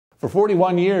For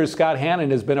 41 years, Scott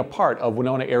Hannon has been a part of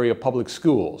Winona Area Public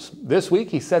Schools. This week,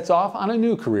 he sets off on a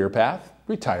new career path,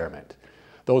 retirement.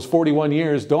 Those 41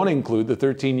 years don't include the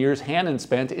 13 years Hannon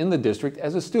spent in the district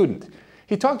as a student.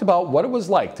 He talked about what it was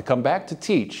like to come back to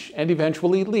teach and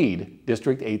eventually lead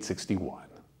District 861.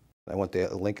 I went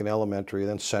to Lincoln Elementary,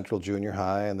 then Central Junior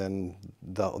High, and then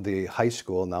the high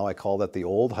school. Now I call that the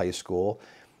old high school.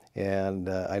 And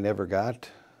I never got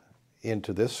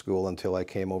into this school until I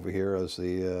came over here as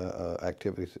the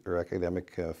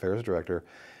academic affairs director.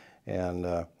 And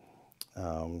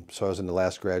so I was in the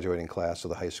last graduating class of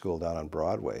the high school down on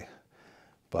Broadway.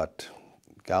 But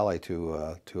golly,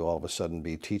 to all of a sudden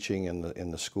be teaching in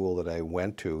the school that I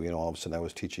went to, all of a sudden I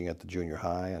was teaching at the junior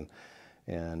high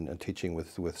and teaching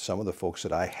with some of the folks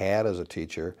that I had as a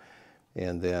teacher.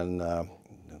 And then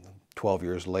 12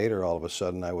 years later, all of a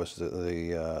sudden, I was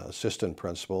the assistant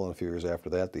principal, and a few years after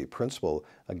that, the principal,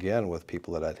 again, with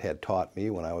people that had taught me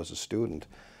when I was a student.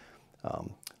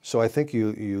 So I think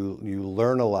you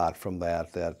learn a lot from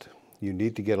that you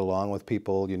need to get along with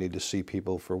people, you need to see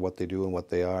people for what they do and what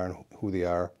they are and who they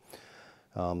are.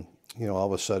 All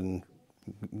of a sudden,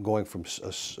 going from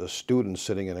a student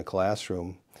sitting in a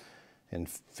classroom, and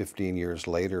 15 years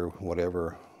later,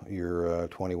 whatever, you're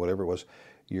 20, whatever it was,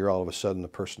 you're all of a sudden the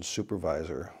person's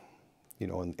supervisor,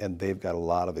 and they've got a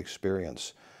lot of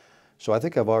experience. So I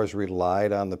think I've always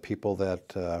relied on the people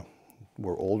that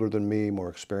were older than me, more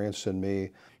experienced than me.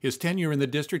 His tenure in the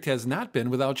district has not been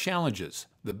without challenges,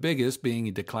 the biggest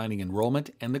being declining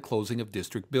enrollment and the closing of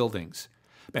district buildings.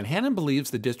 But Hannon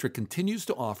believes the district continues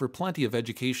to offer plenty of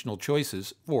educational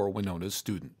choices for Winona's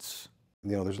students.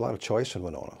 There's a lot of choice in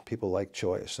Winona. People like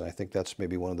choice, and I think that's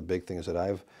maybe one of the big things that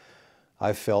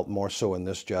I've felt more so in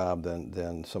this job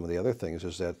than some of the other things,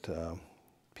 is that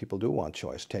people do want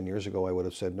choice. 10 years ago I would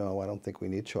have said, no, I don't think we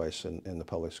need choice in the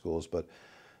public schools, but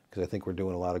because I think we're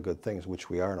doing a lot of good things, which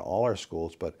we are in all our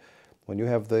schools. But when you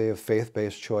have the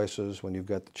faith-based choices, when you've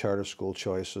got the charter school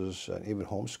choices, and even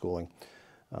homeschooling,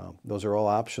 those are all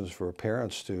options for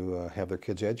parents to have their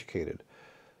kids educated.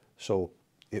 So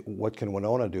what can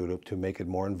Winona do to make it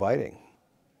more inviting?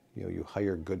 You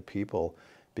hire good people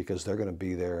because they're going to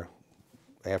be there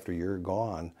after you're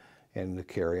gone and to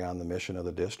carry on the mission of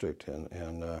the district.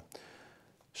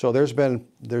 So there's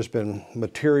been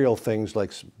material things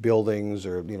like buildings,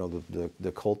 or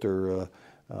the Coulter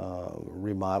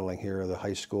remodeling here of the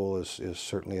high school is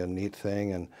certainly a neat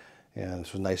thing, and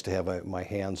it was nice to have my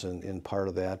hands in part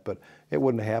of that. But it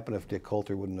wouldn't happen if Dick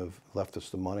Coulter wouldn't have left us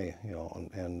the money,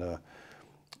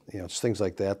 it's things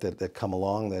like that come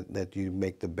along that you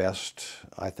make the best,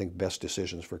 I think, best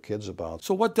decisions for kids about.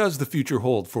 So what does the future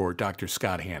hold for Dr.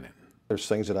 Scott Hannon? There's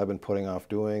things that I've been putting off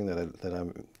doing that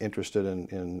I'm interested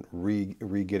in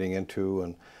getting into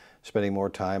and spending more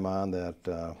time on.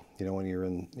 That when you're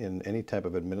in any type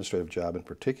of administrative job, in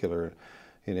particular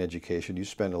in education, you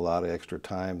spend a lot of extra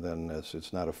time. Then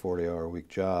it's not a 40-hour-a-week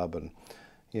job, and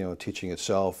teaching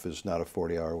itself is not a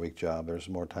 40-hour-a-week job. There's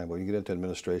more time. When you get into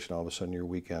administration, all of a sudden your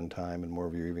weekend time and more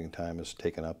of your evening time is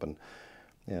taken up, and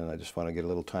I just want to get a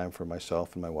little time for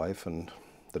myself and my wife and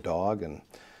the dog, and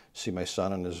see my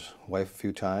son and his wife a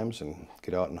few times, and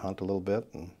get out and hunt a little bit,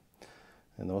 and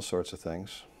those sorts of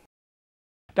things.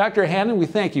 Dr. Hannon, we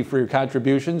thank you for your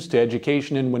contributions to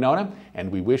education in Winona, and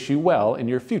we wish you well in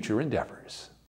your future endeavors.